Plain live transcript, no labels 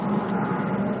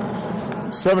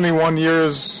71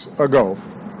 years ago,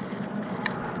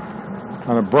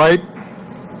 on a bright,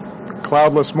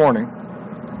 cloudless morning,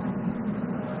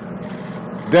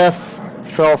 death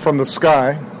fell from the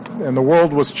sky and the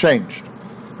world was changed.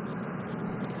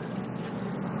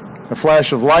 A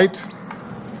flash of light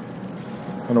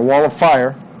and a wall of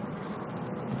fire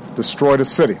destroyed a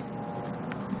city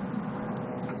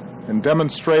and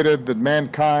demonstrated that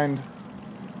mankind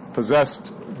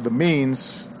possessed the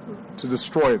means to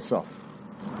destroy itself.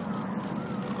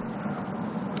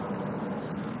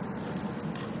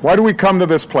 Why do we come to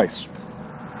this place?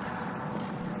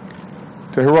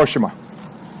 To Hiroshima.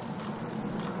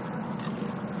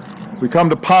 We come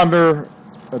to ponder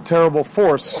a terrible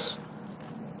force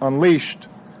unleashed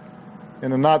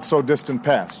in a not-so-distant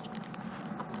past.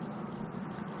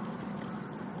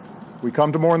 We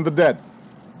come to mourn the dead,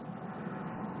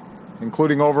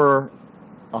 including over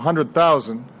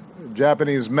 100,000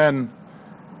 Japanese men,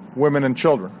 women, and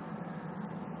children.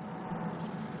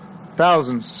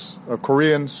 Thousands of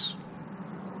Koreans,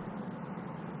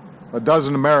 a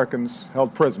dozen Americans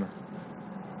held prisoner.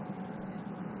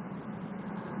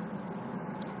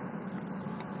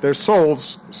 Their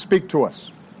souls speak to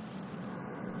us.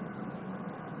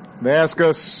 They ask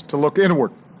us to look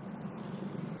inward,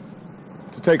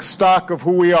 to take stock of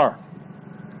who we are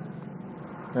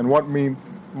and what we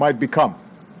might become.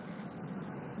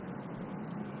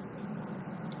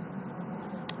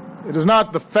 It is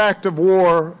not the fact of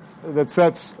war that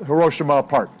sets Hiroshima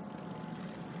apart.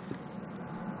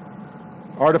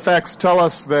 Artifacts tell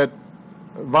us that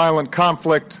violent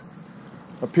conflict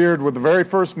appeared with the very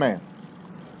first man.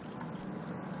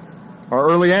 Our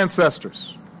early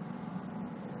ancestors,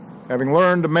 having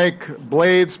learned to make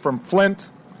blades from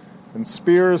flint and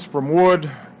spears from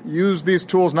wood, used these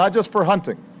tools not just for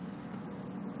hunting,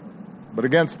 but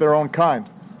against their own kind.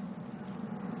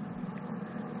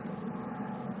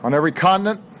 On every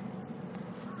continent,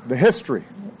 the history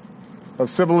of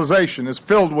civilization is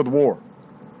filled with war,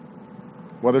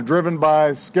 whether driven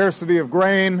by scarcity of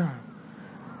grain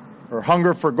or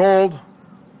hunger for gold,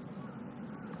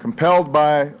 compelled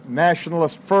by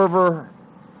nationalist fervor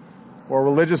or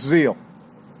religious zeal.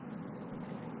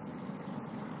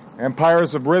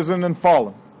 Empires have risen and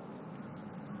fallen.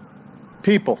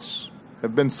 Peoples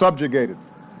have been subjugated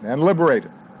and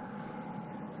liberated.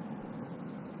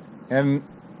 And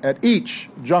at each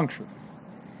juncture,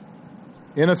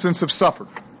 innocents have suffered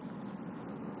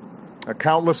a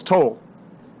countless toll,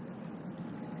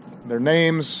 their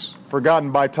names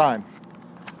forgotten by time.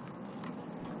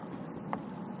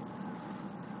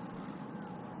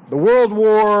 The world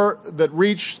war that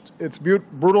reached its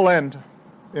brutal end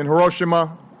in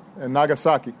Hiroshima and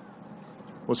Nagasaki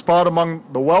was fought among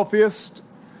the wealthiest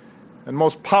and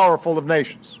most powerful of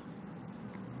nations.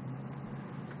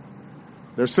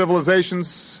 Their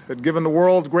civilizations had given the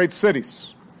world great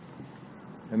cities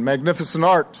and magnificent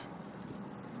art.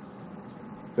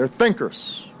 Their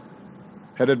thinkers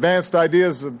had advanced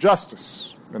ideas of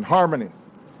justice and harmony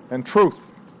and truth.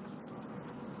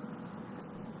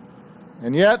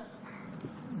 And yet,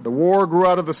 the war grew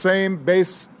out of the same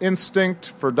base instinct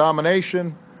for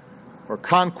domination or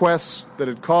conquest that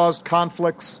had caused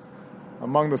conflicts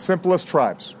among the simplest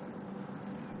tribes.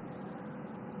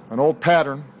 An old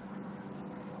pattern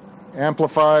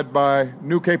amplified by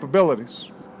new capabilities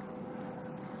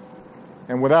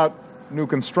and without new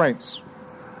constraints.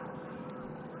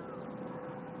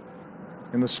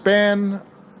 In the span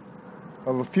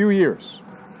of a few years,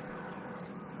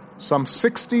 some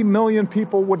 60 million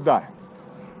people would die.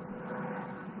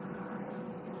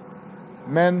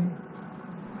 Men,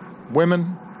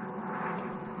 women,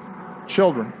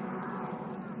 children.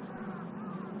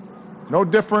 No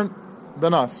different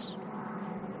than us.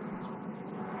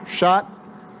 Shot,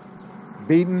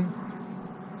 beaten,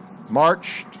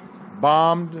 marched,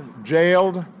 bombed,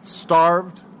 jailed,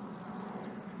 starved,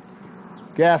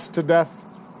 gassed to death.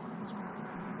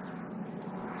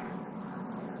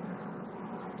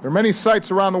 There are many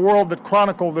sites around the world that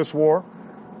chronicle this war.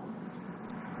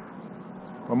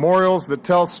 Memorials that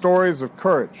tell stories of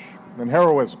courage and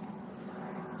heroism.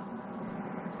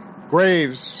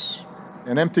 Graves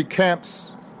and empty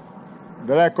camps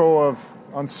that echo of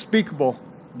unspeakable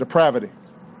depravity.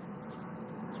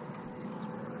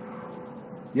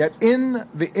 Yet in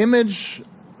the image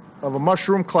of a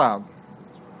mushroom cloud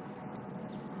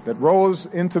that rose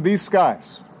into these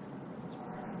skies,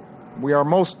 we are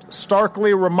most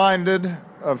starkly reminded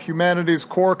of humanity's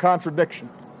core contradiction.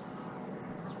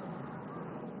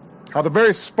 How the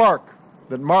very spark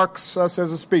that marks us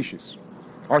as a species,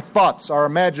 our thoughts, our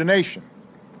imagination,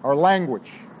 our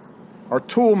language, our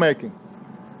tool-making,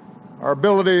 our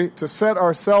ability to set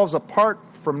ourselves apart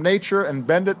from nature and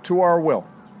bend it to our will.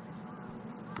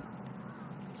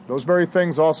 Those very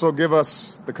things also give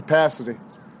us the capacity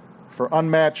for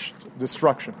unmatched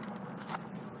destruction.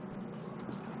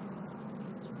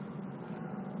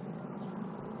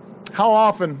 How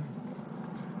often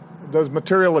does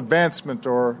material advancement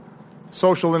or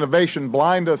social innovation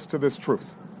blind us to this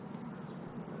truth?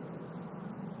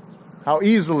 How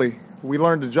easily we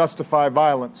learn to justify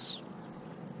violence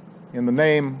in the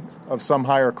name of some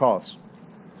higher cause.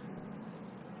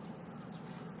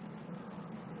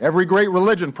 Every great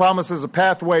religion promises a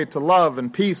pathway to love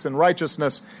and peace and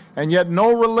righteousness, and yet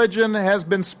no religion has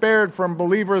been spared from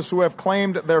believers who have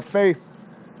claimed their faith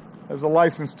as a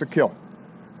license to kill.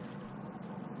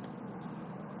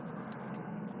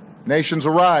 Nations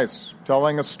arise,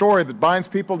 telling a story that binds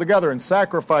people together in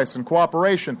sacrifice and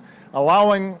cooperation,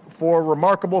 allowing for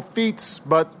remarkable feats,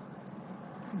 but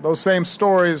those same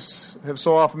stories have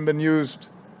so often been used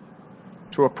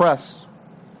to oppress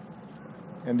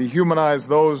and dehumanize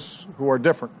those who are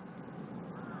different.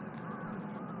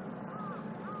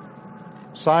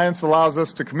 Science allows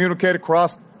us to communicate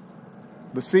across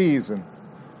the seas and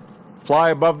fly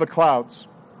above the clouds,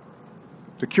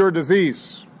 to cure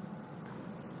disease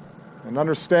and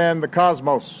understand the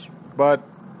cosmos, but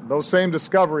those same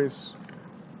discoveries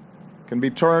can be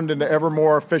turned into ever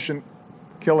more efficient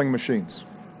killing machines.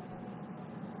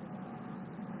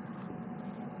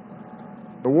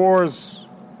 The wars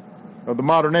of the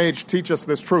modern age teach us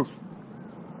this truth.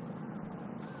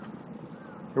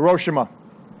 Hiroshima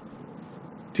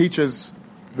teaches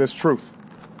this truth.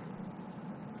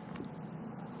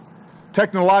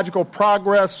 Technological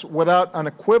progress without an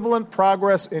equivalent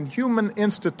progress in human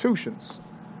institutions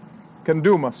can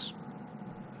doom us.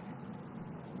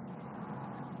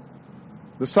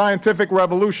 The scientific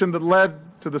revolution that led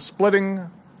to the splitting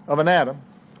of an atom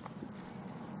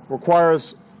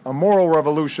requires a moral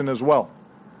revolution as well.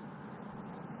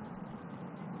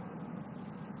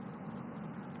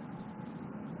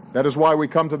 That is why we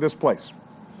come to this place.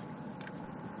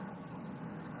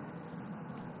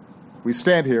 We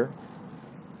stand here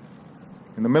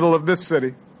in the middle of this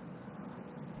city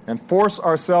and force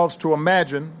ourselves to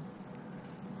imagine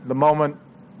the moment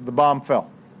the bomb fell.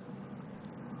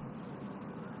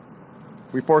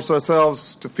 We force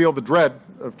ourselves to feel the dread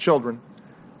of children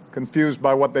confused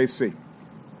by what they see.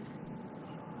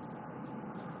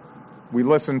 We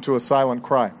listen to a silent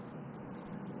cry.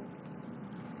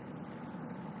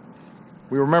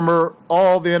 We remember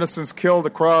all the innocents killed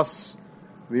across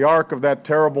the arc of that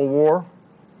terrible war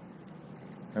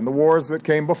and the wars that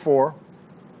came before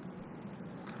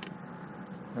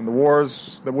and the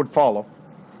wars that would follow.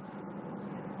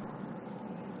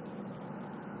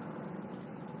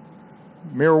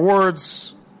 Mere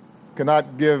words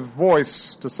cannot give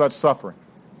voice to such suffering.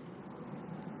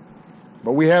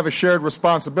 But we have a shared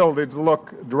responsibility to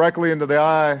look directly into the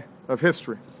eye of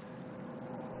history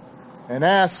and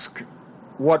ask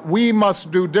what we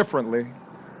must do differently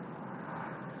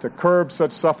to curb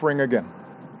such suffering again.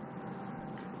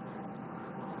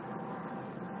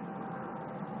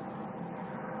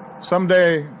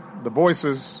 Someday, the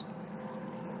voices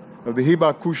of the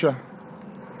Hibakusha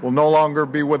will no longer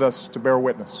be with us to bear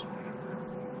witness.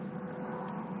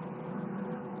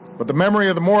 But the memory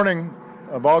of the morning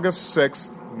of August 6th,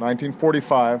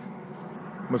 1945,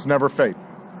 must never fade.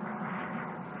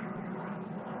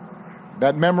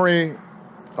 That memory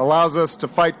allows us to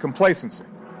fight complacency.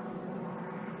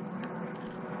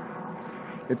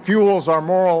 It fuels our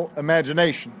moral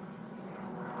imagination.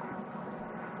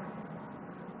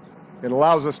 It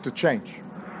allows us to change.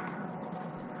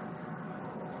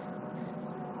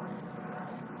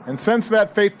 And since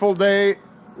that fateful day,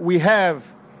 we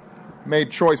have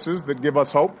made choices that give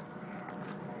us hope.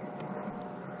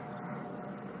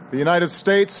 The United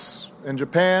States and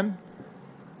Japan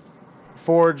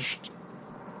forged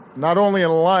not only an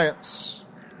alliance,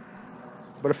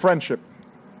 but a friendship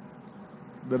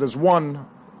that has won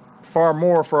far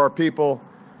more for our people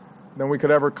than we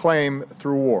could ever claim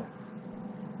through war.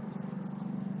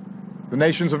 The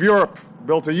nations of Europe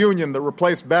built a union that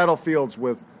replaced battlefields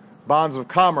with bonds of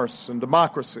commerce and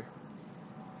democracy.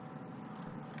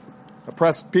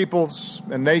 Oppressed peoples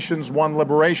and nations won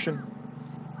liberation.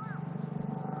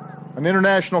 An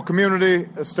international community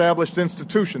established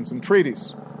institutions and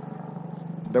treaties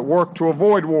that work to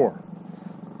avoid war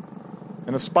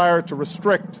and aspire to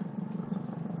restrict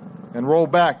and roll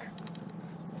back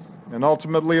and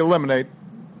ultimately eliminate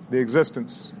the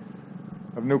existence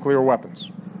of nuclear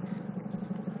weapons.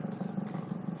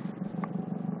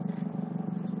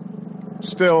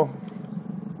 Still,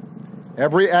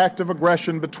 every act of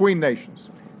aggression between nations,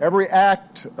 Every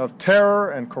act of terror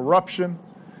and corruption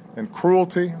and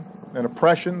cruelty and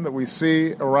oppression that we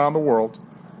see around the world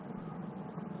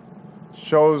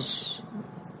shows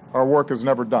our work is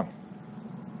never done.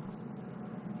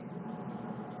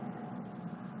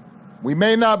 We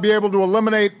may not be able to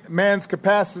eliminate man's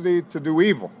capacity to do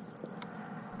evil.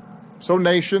 So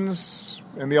nations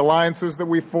and the alliances that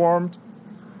we formed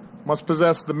must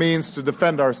possess the means to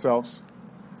defend ourselves.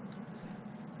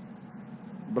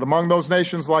 But among those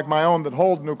nations like my own that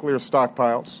hold nuclear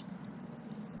stockpiles,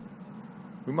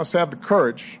 we must have the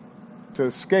courage to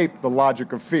escape the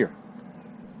logic of fear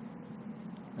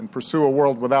and pursue a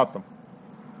world without them.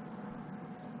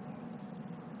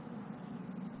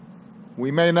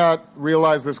 We may not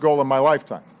realize this goal in my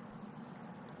lifetime,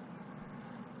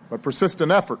 but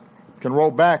persistent effort can roll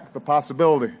back the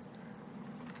possibility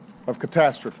of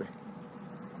catastrophe.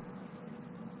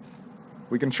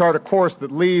 We can chart a course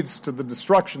that leads to the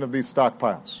destruction of these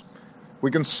stockpiles.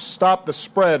 We can stop the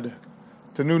spread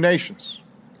to new nations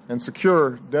and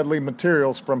secure deadly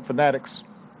materials from fanatics.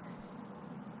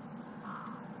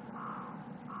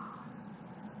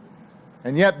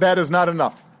 And yet that is not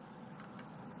enough.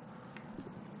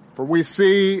 For we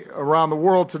see around the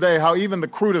world today how even the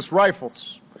crudest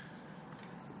rifles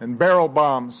and barrel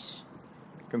bombs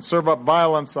can serve up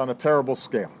violence on a terrible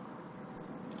scale.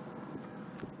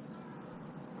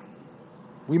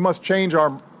 We must change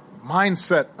our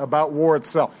mindset about war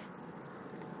itself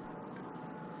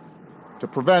to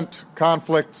prevent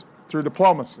conflict through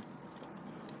diplomacy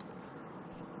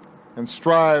and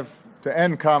strive to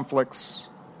end conflicts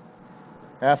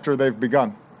after they've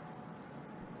begun.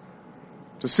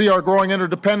 To see our growing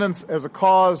interdependence as a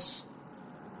cause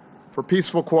for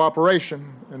peaceful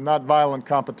cooperation and not violent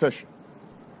competition.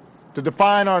 To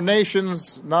define our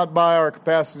nations not by our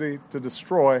capacity to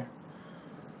destroy,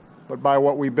 but by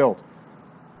what we build.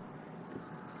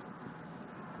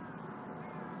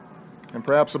 And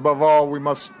perhaps above all, we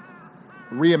must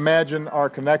reimagine our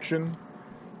connection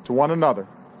to one another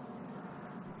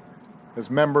as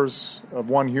members of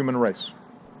one human race.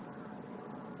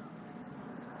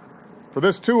 For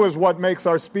this, too, is what makes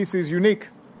our species unique.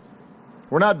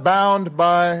 We're not bound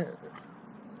by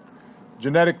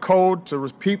genetic code to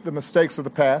repeat the mistakes of the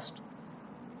past.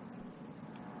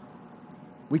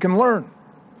 We can learn.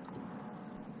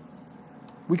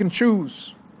 We can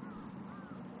choose.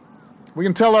 We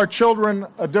can tell our children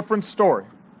a different story,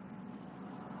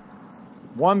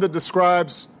 one that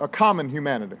describes a common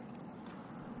humanity,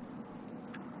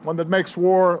 one that makes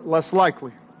war less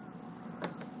likely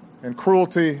and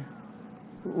cruelty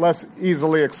less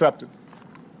easily accepted.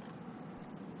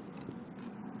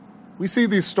 We see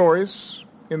these stories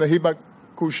in the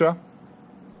Hibakusha,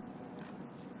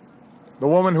 the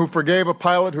woman who forgave a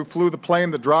pilot who flew the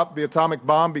plane that dropped the atomic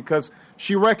bomb because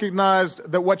she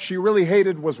recognized that what she really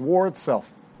hated was war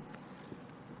itself.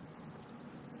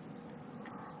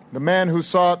 The man who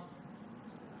sought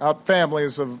out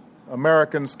families of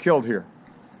Americans killed here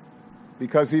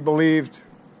because he believed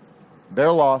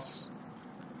their loss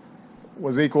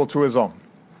was equal to his own.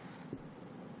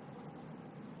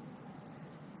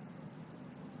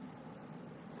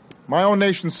 My own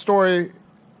nation's story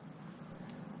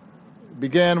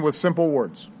began with simple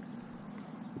words.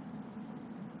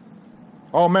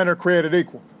 All men are created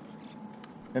equal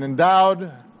and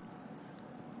endowed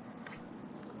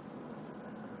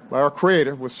by our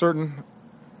Creator with certain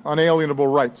unalienable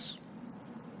rights,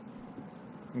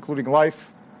 including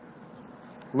life,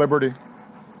 liberty,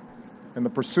 and the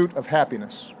pursuit of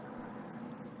happiness.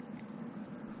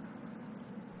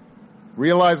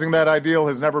 Realizing that ideal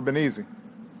has never been easy,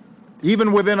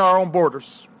 even within our own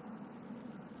borders,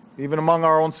 even among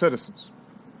our own citizens.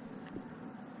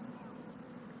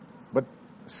 But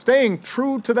staying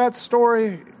true to that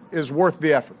story is worth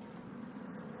the effort.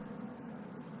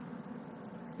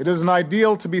 It is an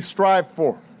ideal to be strived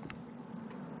for,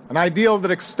 an ideal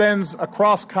that extends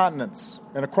across continents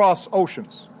and across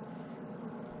oceans.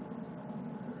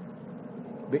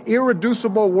 The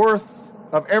irreducible worth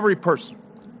of every person,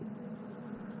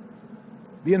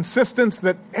 the insistence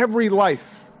that every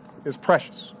life is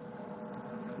precious,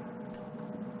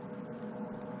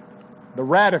 the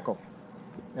radical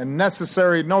and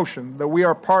necessary notion that we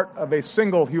are part of a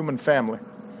single human family.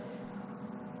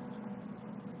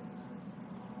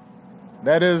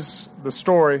 That is the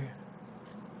story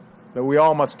that we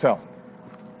all must tell.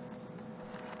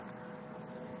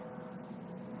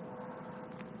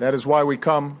 That is why we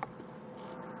come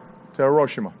to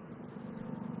Hiroshima,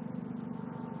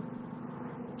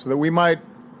 so that we might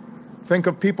think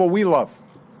of people we love.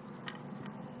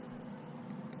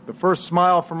 The first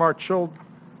smile from our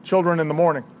children in the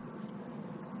morning,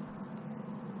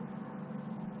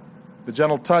 the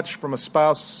gentle touch from a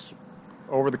spouse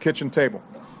over the kitchen table,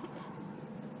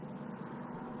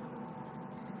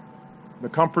 the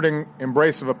comforting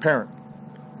embrace of a parent.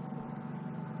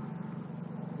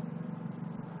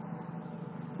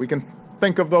 We can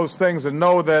think of those things and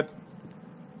know that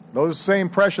those same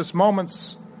precious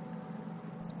moments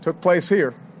took place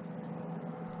here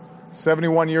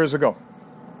 71 years ago.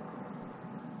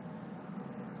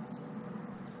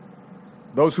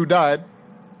 Those who died,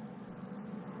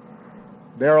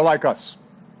 they are like us.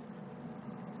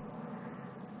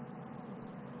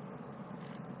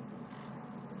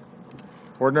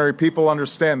 Ordinary people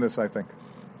understand this, I think.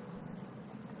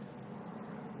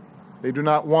 They do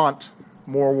not want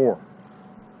more war.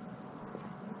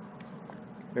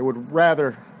 They would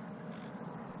rather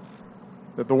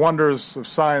that the wonders of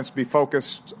science be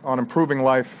focused on improving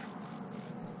life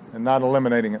and not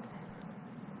eliminating it.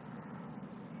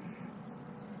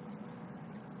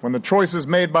 When the choices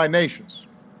made by nations,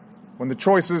 when the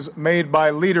choices made by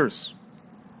leaders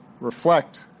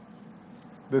reflect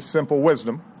this simple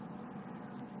wisdom,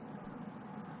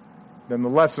 then the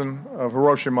lesson of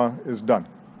Hiroshima is done.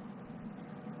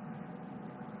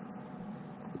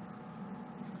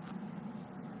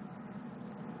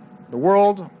 The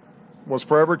world was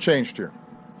forever changed here.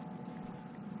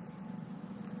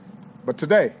 But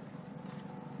today,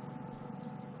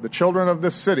 the children of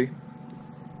this city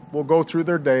will go through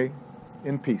their day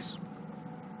in peace.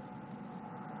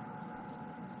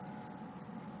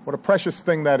 What a precious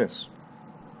thing that is.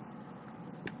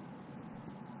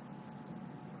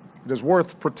 It is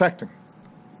worth protecting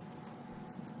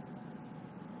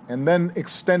and then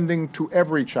extending to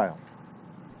every child.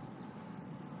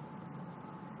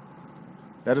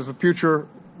 That is the future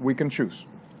we can choose.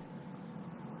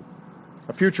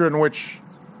 A future in which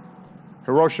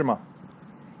Hiroshima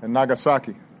and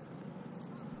Nagasaki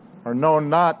are known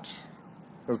not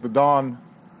as the dawn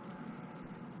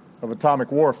of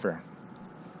atomic warfare,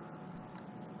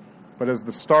 but as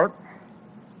the start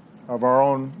of our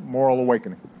own moral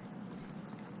awakening.